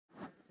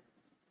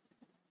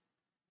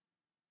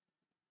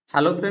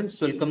Hello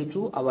friends, welcome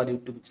to our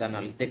YouTube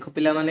channel. देख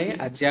पिला माने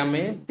आज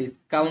आमे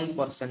डिस्काउंट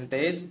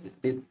परसेंटेज,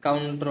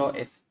 डिस्काउंट रो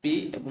एसपी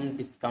एवं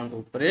डिस्काउंट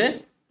ऊपर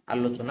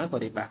आलोचना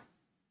करिबा।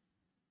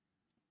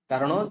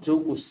 कारण जो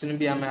क्वेश्चन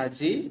भी आमे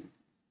आज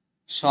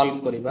सॉल्व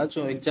करिबा,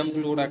 जो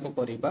एग्जांपल गुडा को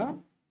करिबा,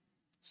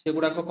 से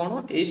गुडा को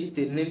कोन ए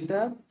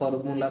तीनटा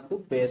फार्मूला को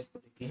बेस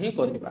करके ही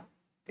करिबा।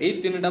 ए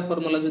तीनटा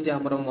फार्मूला जदि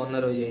हमर मन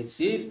रहि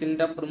जाईछि,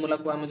 तीनटा फार्मूला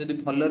को हम जदि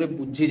भलरे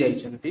बुझी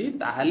जाईछंती,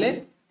 ताहाले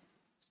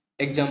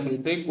एग्जांपल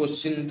पे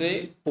क्वेश्चन रे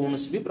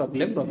कोनस भी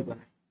प्रॉब्लम रहबा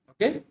नै।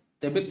 ओके,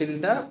 तबे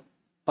तीनटा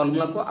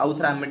फार्मूला को आउ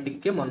थरा हम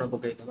टिके मन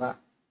पकई दबा।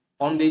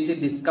 कोन देछि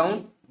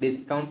डिस्काउंट,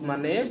 डिस्काउंट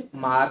माने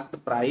mark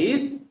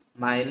price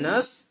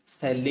minus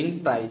selling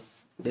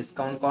price.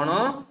 Discount कोन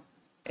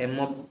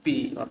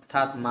एमओपी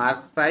अर्थात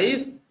mark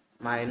price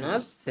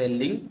minus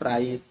selling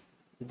price.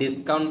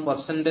 Discount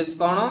percentage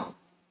cone,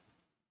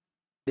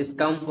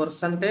 discount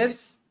percentage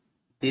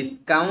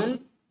discount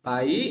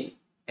by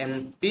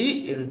MP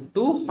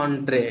into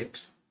 100।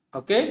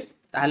 Okay,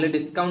 ताहले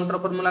discount row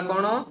formula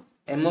cone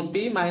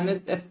MOP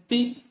minus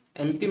SP,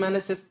 MP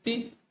minus SP,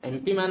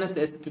 MP minus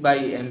SP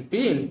by MP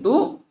into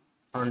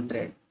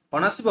 100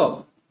 cone आसीबो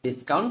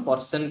discount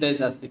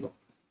percentage आसीबो।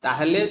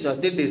 ताहले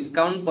जदि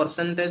discount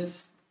percentage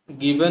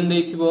given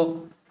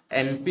देइथिबो,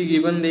 MP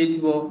given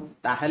देइथिबो,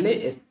 ताहले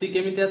SP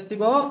केमिति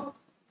आसीबो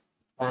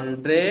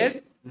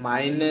 100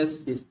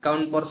 minus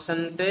discount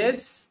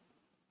percentage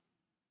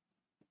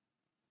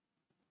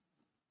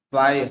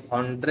by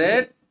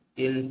 100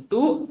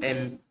 into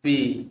MP।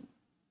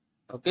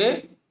 Okay,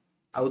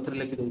 आउ थरे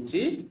लिखि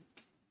दोछि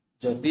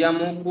जदि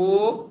हमको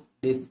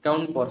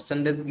discount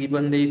percentage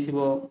given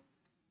देइथिबो,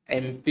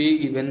 MP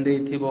given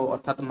देइथिबो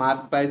अर्थात मार्क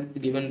प्राइस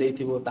गिवन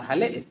देइथिबो,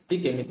 ताहाले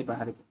SP केमिति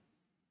बाहरिबो,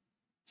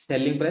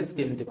 सेलिंग प्राइस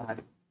केमिति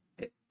बाहरिबो।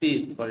 SP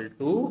इक्वल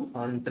टू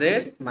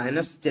 100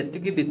 माइनस जेति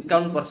की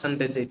डिस्काउंट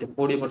परसेंटेज एते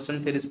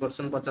 40%,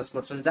 30%,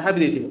 50% जहां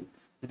भी देइथिबो,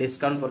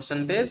 discount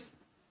percentage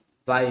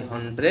by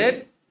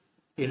 100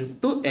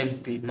 into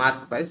MP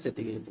mark price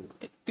सेति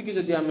एति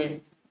जदि आमे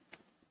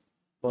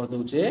कर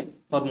दोचे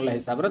फार्मूला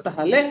हिसाब रे,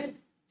 ताहाले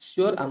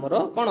श्योर हमरो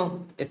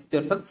कोन एसपी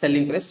अर्थात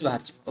सेलिंग प्राइस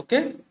बाहर छ। ओके,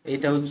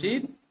 एटा होची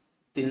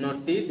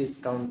तीनोटी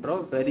डिस्काउंट रो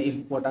वेरी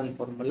इंपोर्टेंट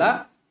फार्मूला,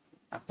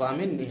 आपको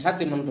आमे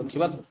निहाती मन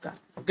रखिबा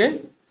दरकार। ओके,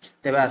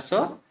 तेबे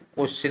आसो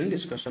क्वेश्चन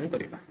डिस्कशन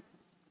करिबा।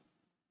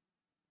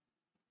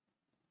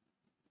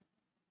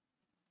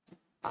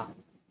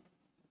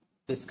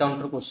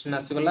 डिस्काउंट रो क्वेश्चन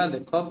आसी गला।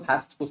 देखो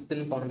फर्स्ट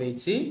क्वेश्चन कोन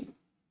देछि,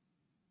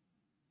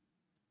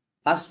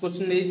 first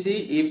question is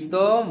if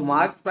the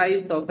mark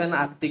price of an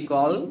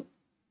article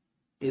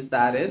is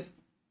Rs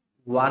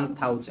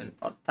 1000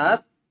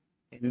 अर्थात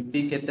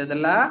MP केते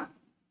देला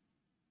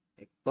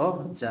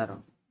 1000,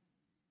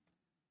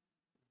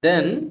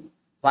 then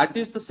what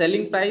is the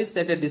selling price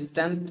at a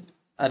distant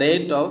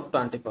rate of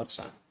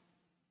 20%।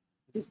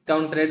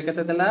 Discount rate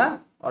केते देला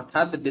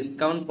अर्थात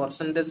डिस्काउंट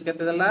परसेंटेज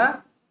केते देला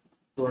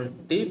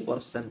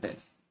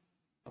 20%।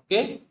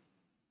 ओके,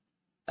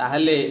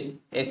 ताहले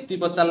एसपी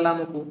पचारला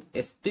हमकु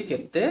एसपी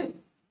केते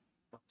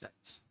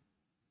पचाच।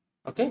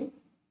 ओके,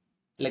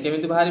 ले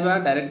केमिति बाहरिबा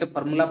डायरेक्ट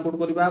फार्मूला पुट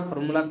करबा।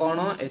 Formula cone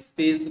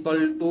SP is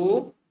equal to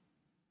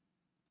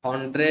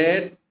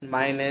 100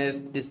 minus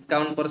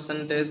discount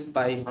percentage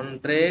by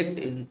 100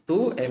 into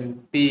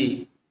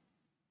MP.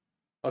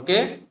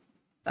 Okay,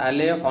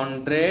 ताहले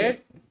 100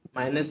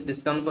 माइनस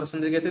डिस्काउंट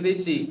परसेंटेज केते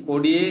देछि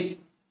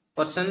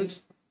 20%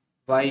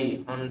 बाय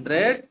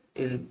 100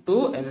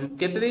 इनटू एम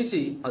केते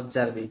देछि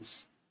 1000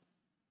 देछि,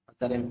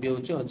 1000 एमपी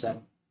होची 1000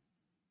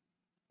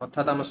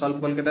 अर्थात हम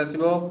सॉल्व कल केते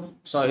आसीबो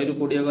 100 रु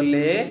 20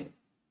 गले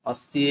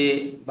 80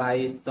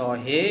 बाय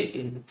 100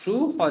 इनटू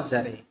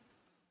 1000।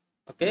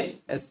 ओके,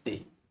 एसपी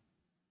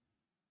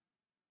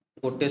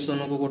गोटे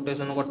शून्य को गोटे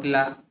शून्य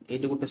कटिला,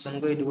 एटी गोटे शून्य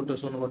को एटी गोटे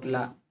शून्य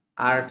कटिला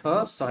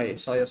 8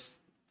 100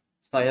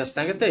 100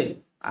 टा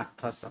केते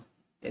 800,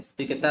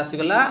 एसपी केते आसी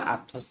गला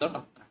 800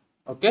 टका।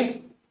 Okay,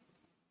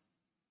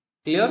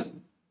 clear.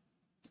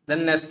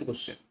 Then next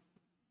question,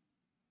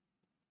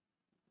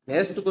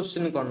 next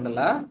question कोन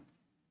दला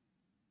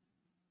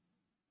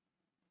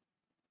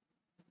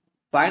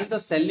find the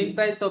selling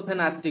price of an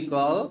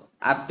article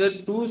after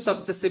two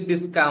successive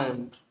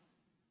discount,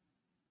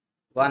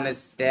 one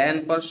is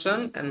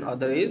 10% and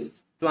other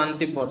is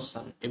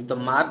 20%, if the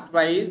mark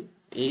price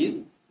is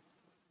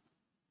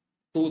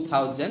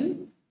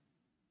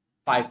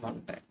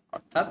 2500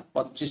 अर्थात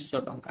 2500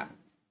 टंका,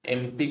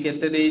 एमपी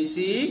केते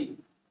देछि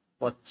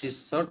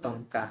 2500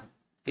 टंका।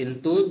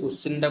 किंतु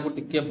क्वेश्चन टाको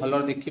टिके भलो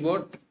देखिबो,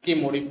 टिके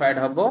मॉडिफाइड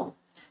हबो।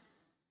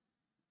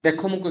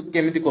 देखो मु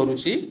केमिति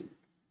करूची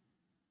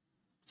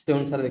से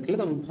अनुसार देखले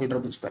तुम भलर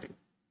बुझ पारिबो।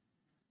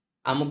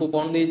 हमको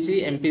कोन देछि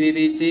एमपी दे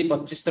देछि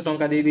 2500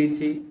 टंका दे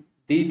देछि,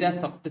 दीटा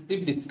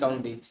सक्सेसिव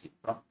डिस्काउंट देछि।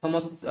 प्रथम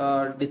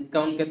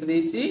डिस्काउंट केते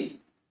देछि,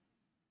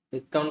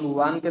 डिस्काउंट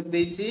 1 केते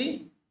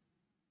देछि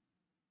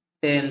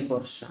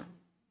 10%,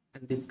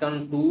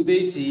 डिस्काउंट 2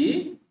 देछि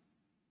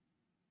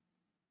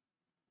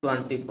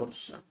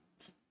 20%।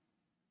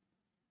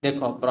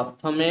 देखो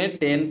प्रथमे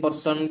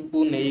 10%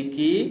 को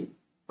नेकी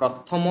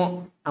प्रथम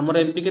आमर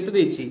एमपी केते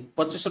देछि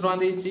 2500 टका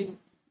देछि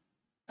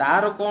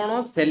तार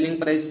कोन सेलिंग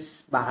प्राइस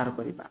बाहर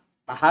करिबा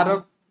बाहर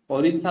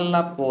करि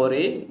साला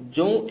परे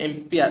जो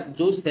एमपी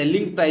जो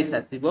सेलिंग प्राइस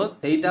आसीबो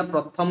सेटा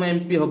प्रथम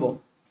एमपी होबो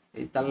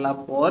ए साला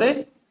परे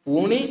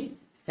पुणी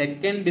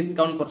सेकेंड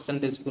डिस्काउंट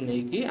परसेंटेज को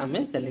नेकी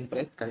आमे सेलिंग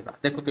प्राइस करिबा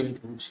देखो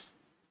केमिति होछि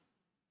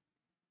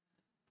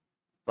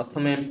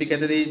प्रथम एमपी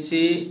केते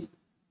देछि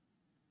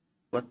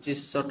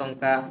 2500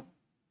 टंका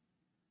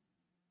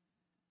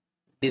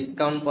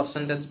discount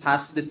percentage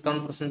fast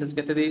discount percentage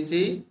केते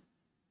देछि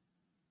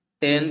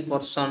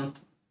 10%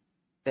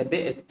 तेबे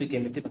एसपी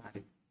केमिति बाहरी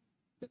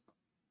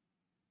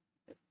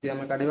एसपी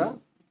हम काढिबा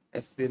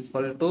SP is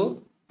equal to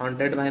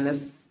 100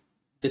 minus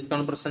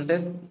discount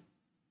percentage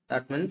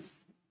that means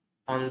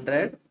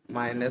 100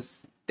 minus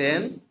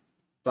 10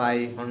 by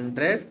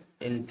 100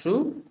 into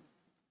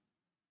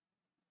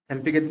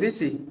MP केते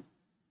देछि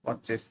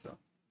 2500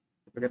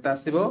 केते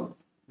आसीबो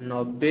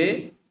 90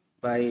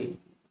 by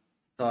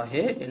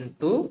 100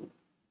 into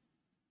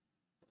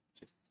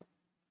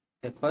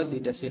देखो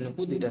दुईटा शून्य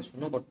को दुईटा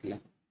शून्य कटिला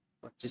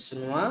 25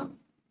 नुआ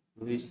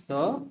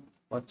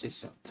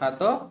 225 था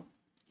तो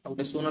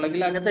गोटे शून्य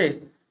लगिला केते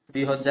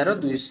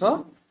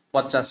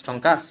 2250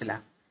 टंका आसिला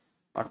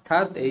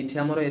अर्थात एठी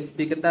हमर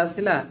एसपी केते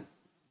आसिला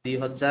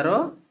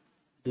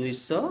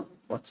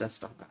 2250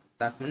 टंका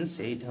दैट मींस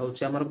एठी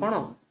होची हमर कोन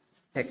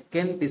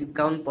सेकंड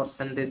डिस्काउंट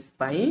परसेंटेज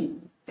पाई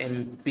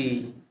एमपी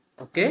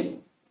ओके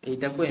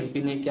एटा को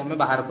एमपी नै कि हमें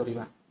बाहर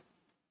करिवा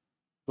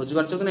बुझ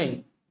परछो कि नै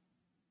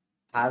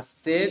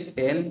फास्ट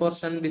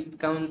 10%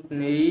 डिस्काउंट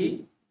नै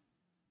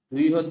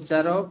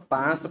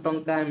 2500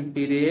 टंका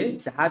एमपी रे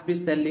जहां भी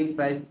सेलिंग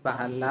प्राइस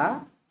बाहरला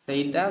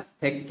सेटा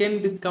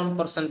सेकंड डिस्काउंट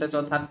परसेंटेज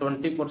अर्थात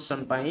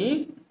 20% पाई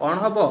कोन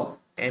हबो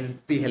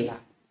एमपी हेला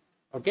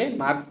ओके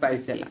मार्क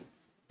प्राइस हेला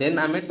देन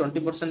हमें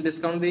 20%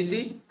 डिस्काउंट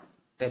देछि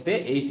तबे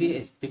 80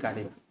 एसपी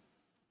काढिबा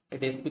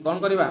एटी एसपी कोन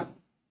करबा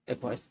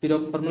देखो एसपी रो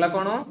फार्मूला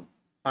कोन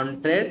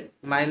 100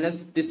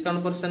 minus discount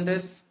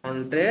percentage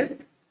 100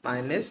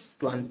 minus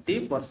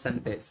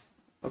 20%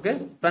 okay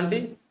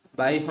 20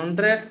 bye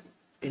 100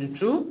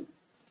 into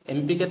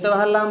MP केते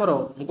बाहरला हमरो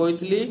हम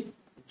कहितली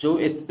जो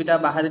एसपी टा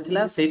बाहर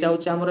थिला सेटा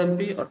होचे हमर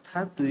एमपी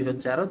अर्थात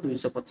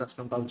 2250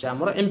 टंका होचे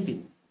हमर एमपी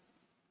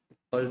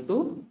इक्वल टू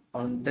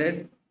 100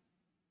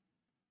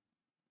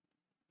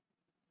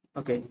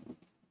 ओके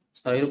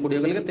 100 रो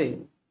 20 गले केते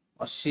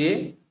 80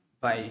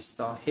 बाय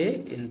 100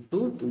 इनटू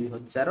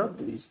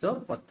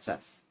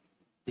 2250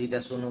 तीटा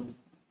शून्य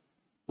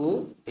को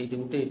एटी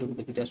गुटे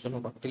तीटा शून्य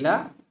कटिला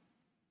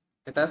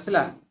केता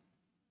आसिला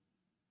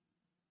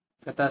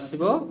केता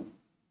आसीबो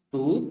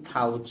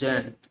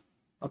 2000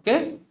 ओके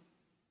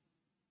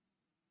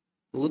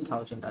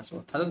 2000 आसो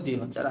अर्थात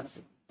 2000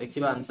 आसो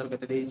देखिबा आंसर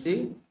केते देछि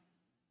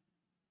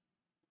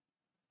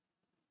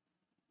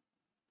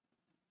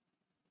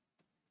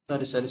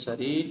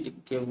सॉरी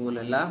टिके भूल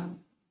हैला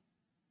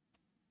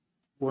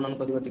गुणन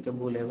करबा टिके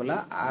भूल हे गला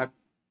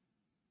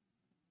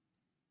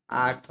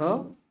 8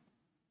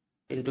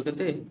 इनटू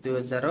केते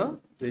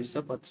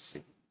 2225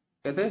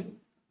 केते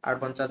 8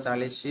 5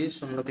 40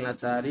 0 रखला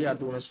 4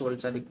 8 गुण 16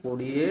 4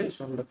 20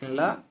 0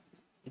 रखला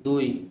 2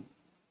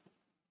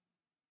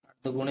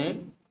 8 गुणे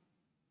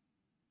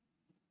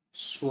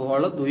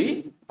 16 2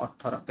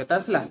 18 केता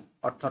आसला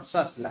 1800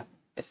 आसला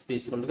एसपी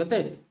इक्वल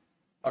केते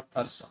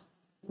 1800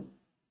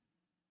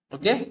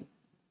 okay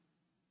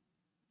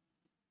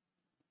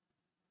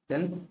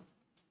then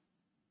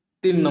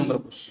 3 number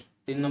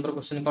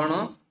question cone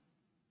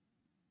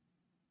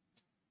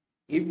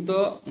if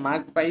the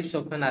mark price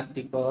of an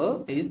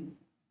article is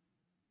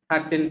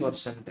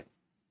 13%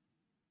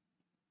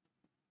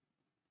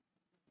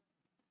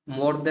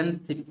 more than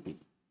 60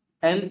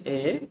 and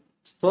a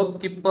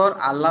shopkeeper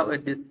allow a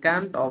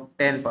discount of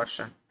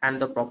 10%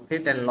 and the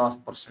profit and loss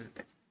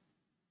percentage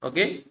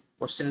okay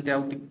question टे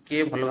out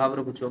के भलो भाव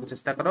रे बुझियो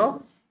चेष्टा करो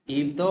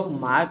if the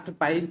marked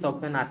price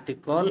of an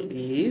article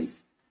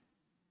is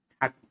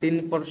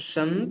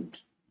 13%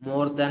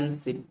 more than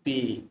CP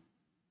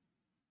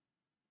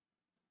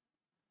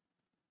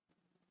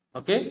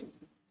okay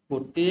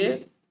गोटे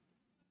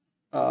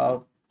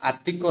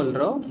article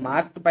रो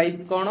mark price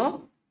कोन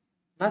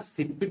ना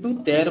सीपी टू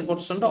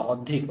 13%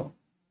 अधिक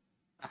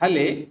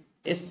हाले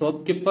ए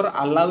shopkeeper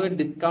allow a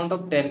discount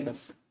of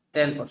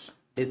 10%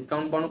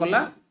 discount कोन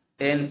कला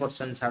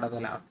 10% छाड़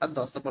देला अर्थात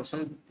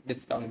 10%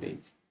 डिस्काउंट दे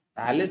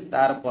ताले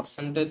तार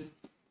परसेंटेज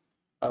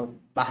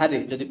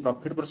बाहरी जदी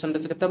प्रॉफिट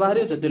परसेंटेज केते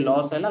बाहरी जदी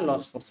लॉस हैला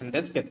लॉस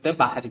परसेंटेज केते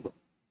बाहरीबो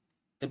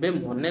तबे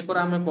मने कर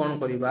हमें कोन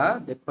करिबा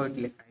देखो इट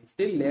लिखा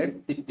है late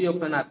CP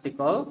of an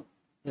article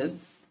is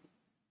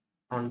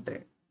 100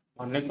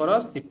 मने कर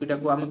सीपी टा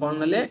को हमें कोन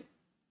नेले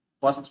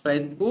कॉस्ट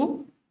प्राइस को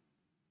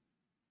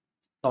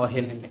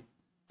 100 नेले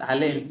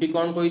ताले MP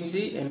cone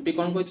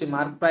कोइछि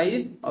mark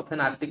price of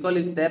an article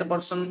is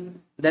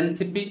 13% then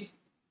CP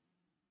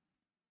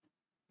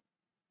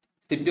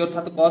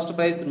अर्थात कॉस्ट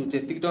प्राइस रु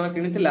जेति टका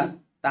किनिथिला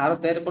तार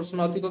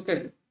 13% अधिक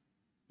के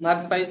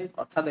मार्क प्राइस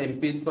अर्थात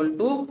MP equal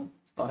to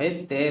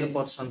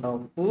 113%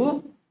 of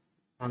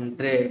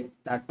 100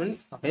 that means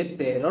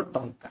 113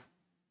 टंका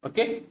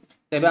ओके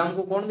तेबे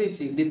हमको कौन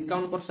देछि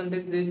डिस्काउंट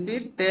परसेंटेज देछि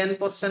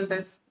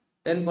 10%।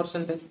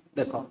 10%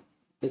 देखो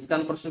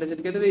डिस्काउंट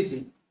परसेंटेज केते देछि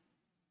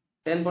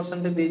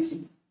 10% देछि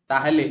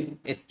ताहले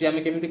एसपी हम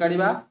केमिति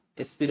काढिबा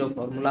एसपी रो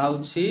फार्मूला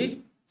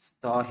होछि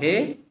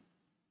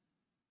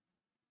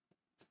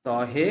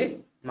 100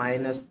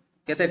 माइनस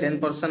केते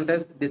 10%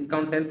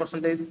 डिस्काउंट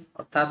 10%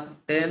 अर्थात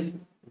 10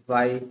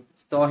 बाय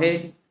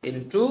 100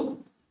 इनटू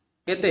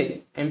केते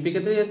एमपी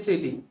केते अछि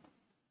एटी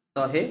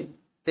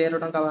 113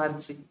 टका बाहर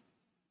छी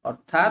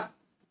अर्थात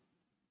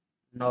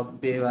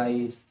 90 बाय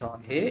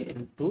 100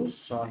 इनटू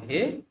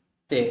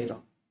 113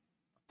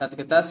 अर्थात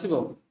केते आसीबो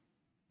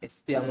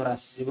एसपी हमर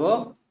आसीबो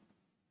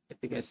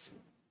केते आसीबो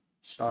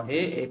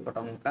 101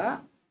 टका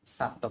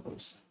 7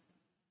 पैसा।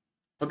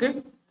 ओके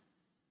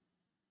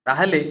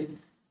ताहले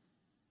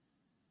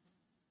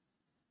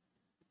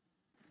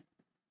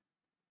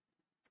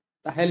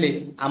ताहले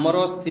हमर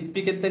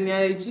सीपी केते निया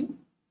आइछि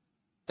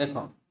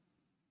देखो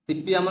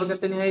सीपी हमर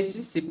केते निया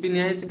आइछि सीपी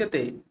निया आइछि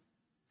केते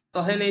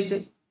 100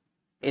 नेइछे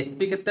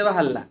एसपी केते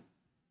बाहरला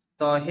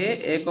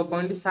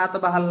 101.7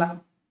 बाहरला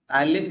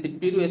ताले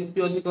सीपी रु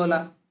एसपी अधिक होला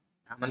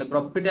माने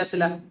प्रॉफिट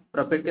आसिला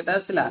प्रॉफिट केते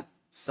आसिला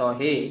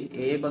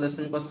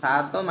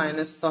 101.7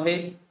 माइनस 100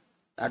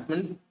 दैट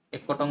मीन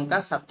 1 टंका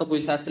 7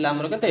 पैसा आसिला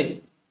हमर केते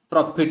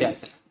प्रॉफिट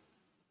आसिला।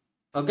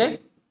 ओके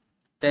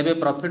तेबे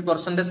प्रॉफिट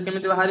परसेंटेज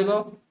केमिति बाहरिबो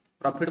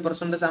प्रॉफिट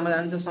परसेंटेज हम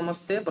जानि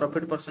समस्ते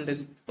profit percentage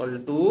equal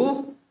to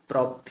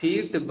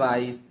profit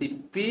by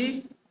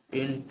CP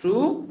into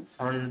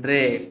 100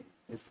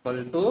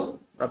 equal to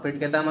profit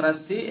केते हमर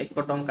आसी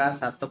 1 टंका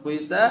 7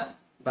 पैसा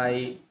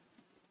बाय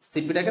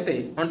सीपी टा केते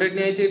 100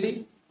 नि आइछि एटी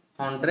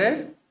 100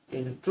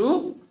 इनटू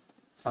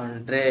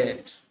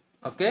 100।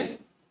 ओके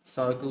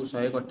 100 को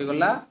 100 कटि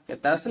गला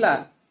केते आसला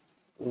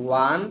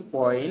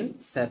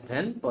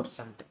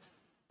 1.7%।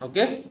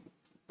 ओके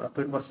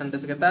प्रॉफिट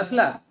परसेंटेज केते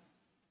आसला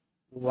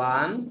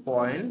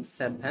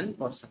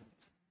 1.7%।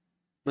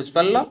 बुझ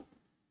पारलो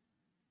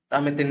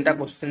तमे तीनटा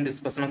क्वेश्चन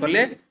डिस्कशन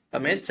करले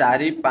तमे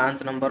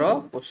 4-5 नंबर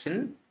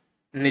क्वेश्चन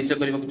निज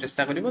करबा को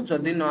चेष्टा करिवो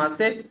जदी न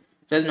आसे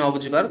जदी न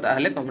बुझी पार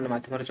ताहले कमेंट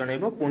माध्यम रे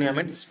जणाइबो पुनी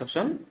हमें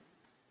डिस्कशन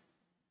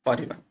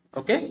करिबा।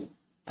 ओके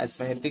आज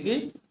में एतिकी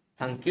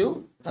थैंक यू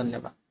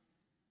धन्यवाद।